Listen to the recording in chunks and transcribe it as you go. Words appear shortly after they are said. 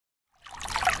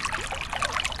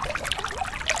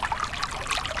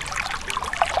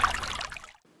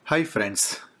Hi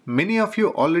friends, many of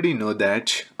you already know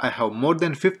that I have more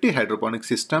than 50 hydroponic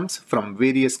systems from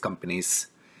various companies.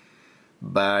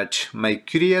 But my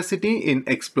curiosity in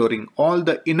exploring all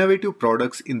the innovative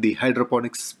products in the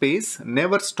hydroponics space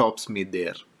never stops me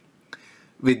there.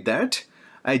 With that,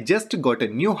 I just got a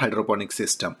new hydroponic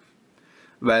system.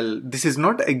 Well, this is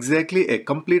not exactly a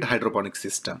complete hydroponic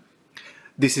system.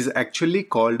 This is actually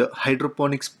called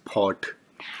hydroponics pot.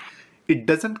 It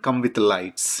doesn't come with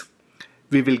lights.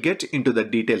 We will get into the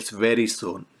details very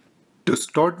soon. To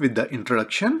start with the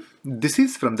introduction, this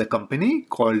is from the company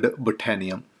called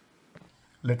Botanium.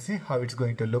 Let's see how it's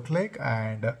going to look like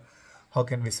and how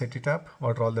can we set it up,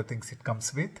 what are all the things it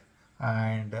comes with,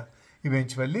 and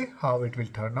eventually how it will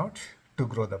turn out to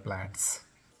grow the plants.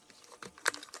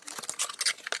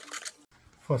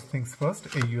 First things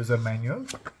first, a user manual.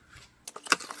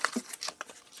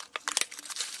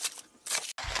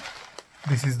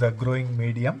 This is the growing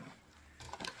medium.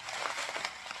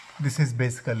 This is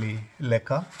basically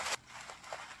leca,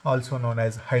 also known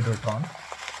as Hydrotron.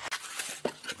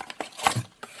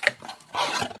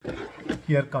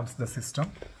 Here comes the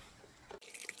system.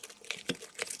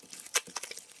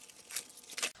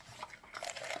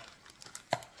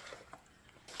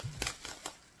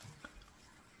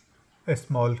 A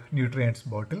small nutrients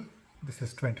bottle. This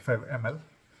is 25 ml.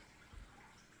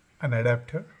 An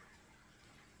adapter.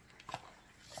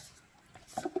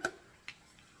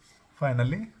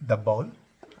 Finally, the bowl,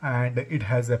 and it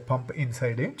has a pump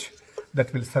inside it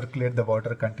that will circulate the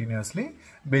water continuously.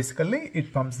 Basically,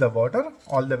 it pumps the water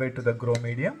all the way to the grow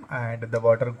medium and the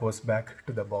water goes back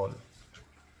to the bowl.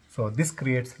 So this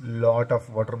creates a lot of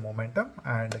water momentum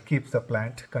and keeps the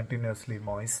plant continuously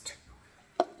moist.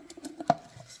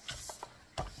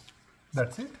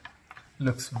 That's it.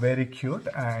 Looks very cute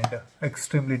and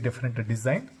extremely different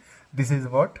design. This is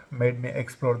what made me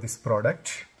explore this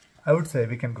product. I would say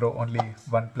we can grow only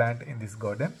one plant in this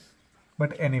garden.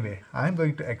 But anyway, I'm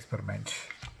going to experiment.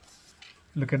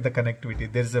 Look at the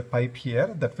connectivity. There is a pipe here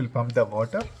that will pump the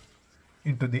water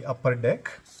into the upper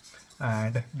deck.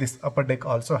 And this upper deck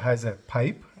also has a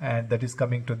pipe and that is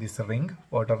coming to this ring,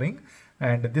 water ring.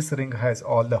 And this ring has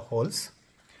all the holes.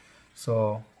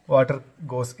 So water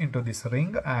goes into this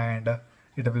ring and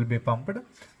it will be pumped.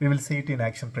 We will see it in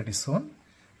action pretty soon.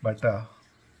 But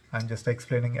I'm just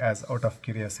explaining as out of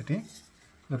curiosity.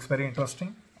 Looks very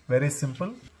interesting, very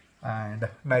simple and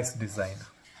nice design.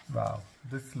 Wow,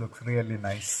 this looks really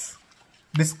nice.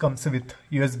 This comes with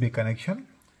USB connection.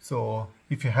 So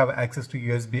if you have access to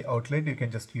USB outlet, you can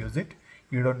just use it.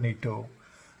 You don't need to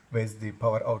waste the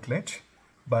power outlet.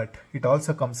 But it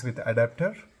also comes with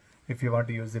adapter. If you want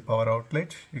to use the power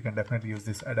outlet, you can definitely use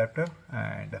this adapter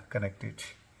and connect it.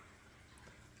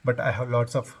 But I have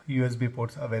lots of USB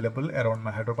ports available around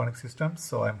my hydroponic system,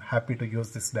 so I'm happy to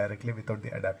use this directly without the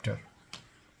adapter.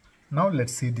 Now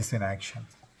let's see this in action.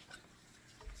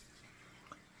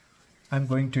 I'm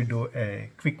going to do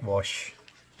a quick wash.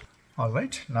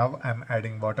 Alright, now I'm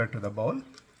adding water to the bowl.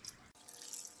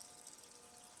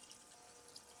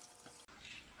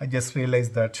 I just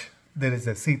realized that there is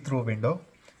a see-through window.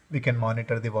 We can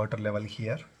monitor the water level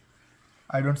here.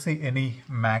 I don't see any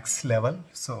max level,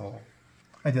 so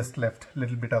I just left a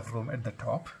little bit of room at the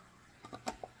top.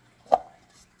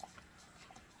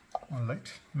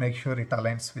 Alright, make sure it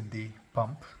aligns with the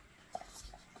pump.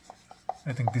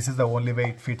 I think this is the only way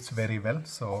it fits very well,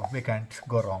 so we can't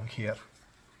go wrong here.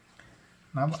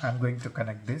 Now I'm going to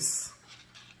connect this.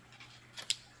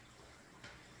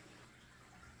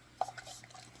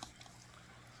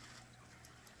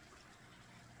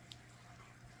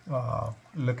 Wow,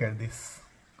 look at this.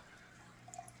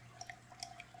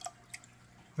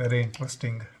 Very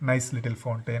interesting, nice little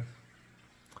fountain.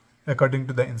 According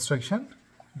to the instruction,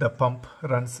 the pump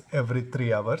runs every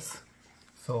 3 hours.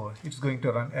 So it's going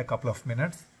to run a couple of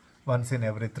minutes, once in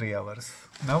every 3 hours.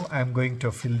 Now I'm going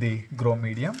to fill the grow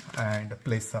medium and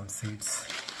place some seeds.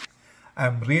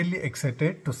 I'm really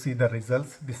excited to see the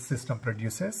results this system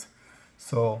produces.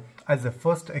 So as a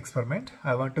first experiment,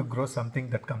 I want to grow something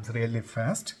that comes really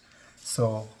fast.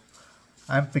 So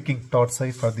I'm picking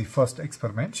tortsai for the first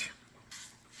experiment.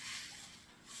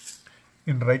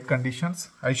 In right conditions,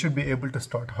 I should be able to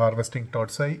start harvesting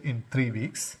tortsai in 3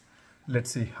 weeks.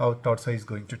 Let's see how tortsai is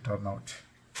going to turn out.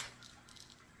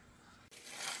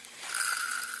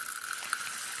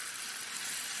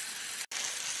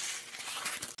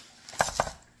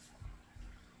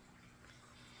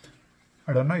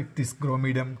 I don't know if this grow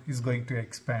medium is going to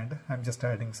expand. I'm just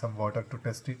adding some water to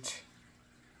test it.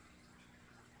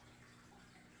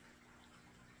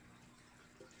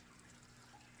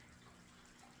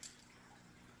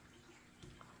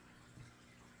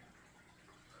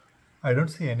 I don't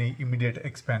see any immediate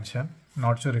expansion.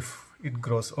 Not sure if it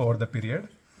grows over the period.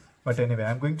 But anyway,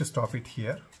 I'm going to stop it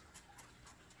here.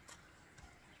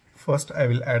 First, I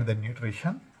will add the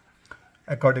nutrition.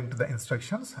 According to the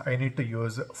instructions, I need to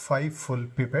use 5 full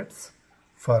pipettes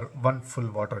for 1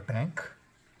 full water tank.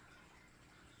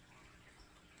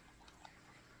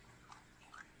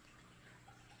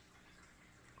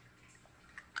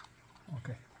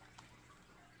 Okay.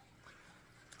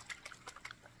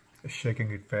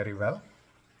 Shaking it very well.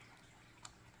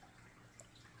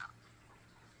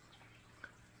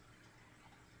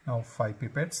 Now 5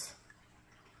 pipettes.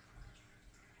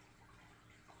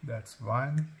 That's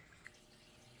 1,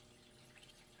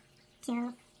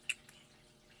 2,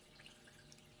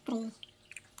 3,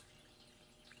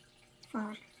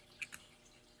 4,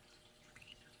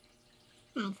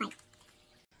 and 5.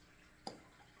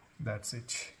 That's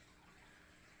it.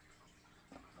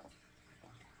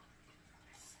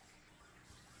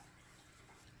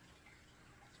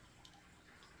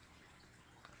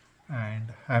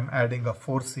 And I'm adding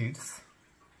 4 seeds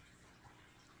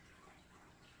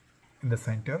in the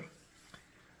center.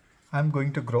 I'm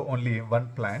going to grow only 1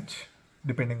 plant.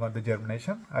 Depending on the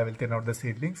germination, I will thin out the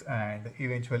seedlings and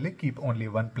eventually keep only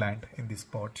 1 plant in this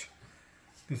pot.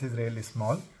 This is really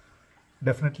small.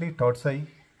 Definitely totsai,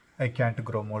 I can't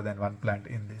grow more than 1 plant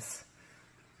in this.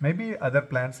 Maybe other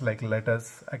plants like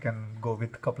lettuce, I can go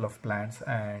with a couple of plants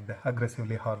and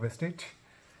aggressively harvest it.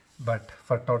 But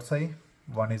for totsai,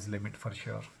 1 is limit for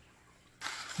sure.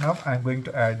 Now I'm going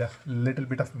to add a little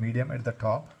bit of medium at the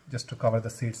top just to cover the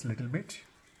seeds a little bit.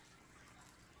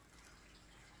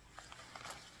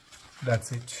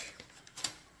 That's it.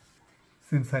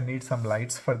 Since I need some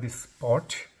lights for this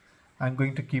pot, I'm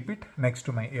going to keep it next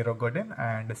to my Aerogarden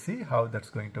and see how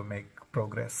that's going to make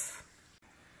progress.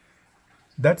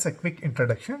 That's a quick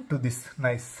introduction to this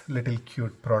nice little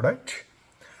cute product.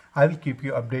 I will keep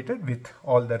you updated with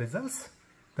all the results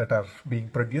that are being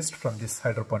produced from this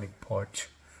hydroponic pot.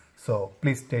 So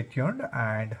please stay tuned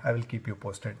and I will keep you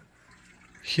posted.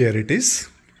 Here it is.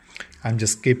 I'm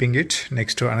just keeping it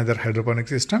next to another hydroponic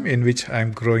system in which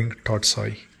I'm growing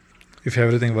totsai. If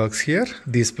everything works here,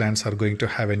 these plants are going to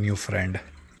have a new friend.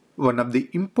 One of the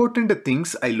important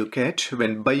things I look at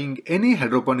when buying any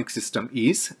hydroponic system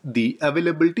is the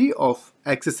availability of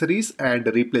accessories and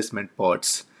replacement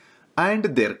pots and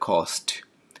their cost.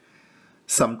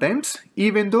 Sometimes,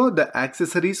 even though the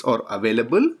accessories are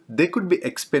available, they could be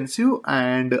expensive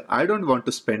and I don't want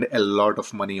to spend a lot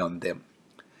of money on them.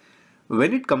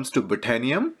 When it comes to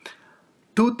Botanium,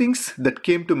 2 things that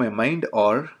came to my mind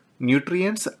are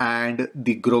nutrients and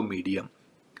the grow medium.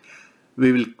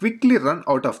 We will quickly run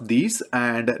out of these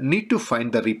and need to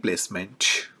find the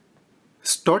replacement.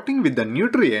 Starting with the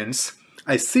nutrients,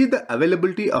 I see the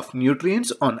availability of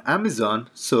nutrients on Amazon,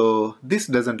 so this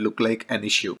doesn't look like an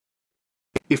issue.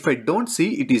 If I don't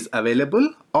see it is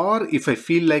available or if I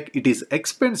feel like it is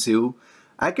expensive,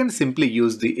 I can simply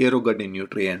use the Aerogarden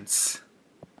nutrients.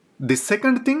 The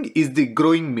second thing is the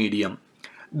growing medium.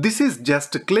 This is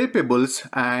just clay pebbles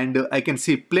and I can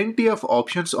see plenty of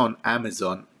options on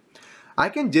Amazon. I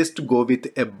can just go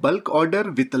with a bulk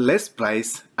order with less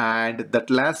price and that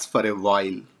lasts for a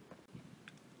while.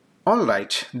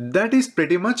 Alright, that is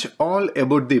pretty much all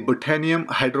about the Botanium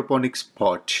hydroponics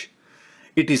pot.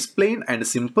 It is plain and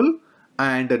simple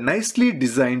and a nicely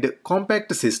designed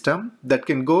compact system that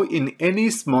can go in any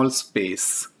small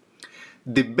space.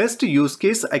 The best use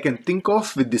case I can think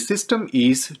of with the system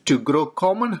is to grow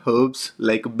common herbs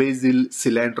like basil,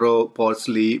 cilantro,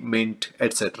 parsley, mint,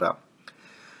 etc.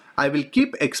 I will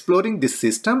keep exploring this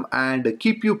system and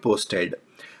keep you posted.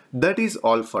 That is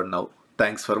all for now.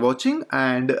 Thanks for watching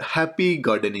and happy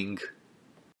gardening.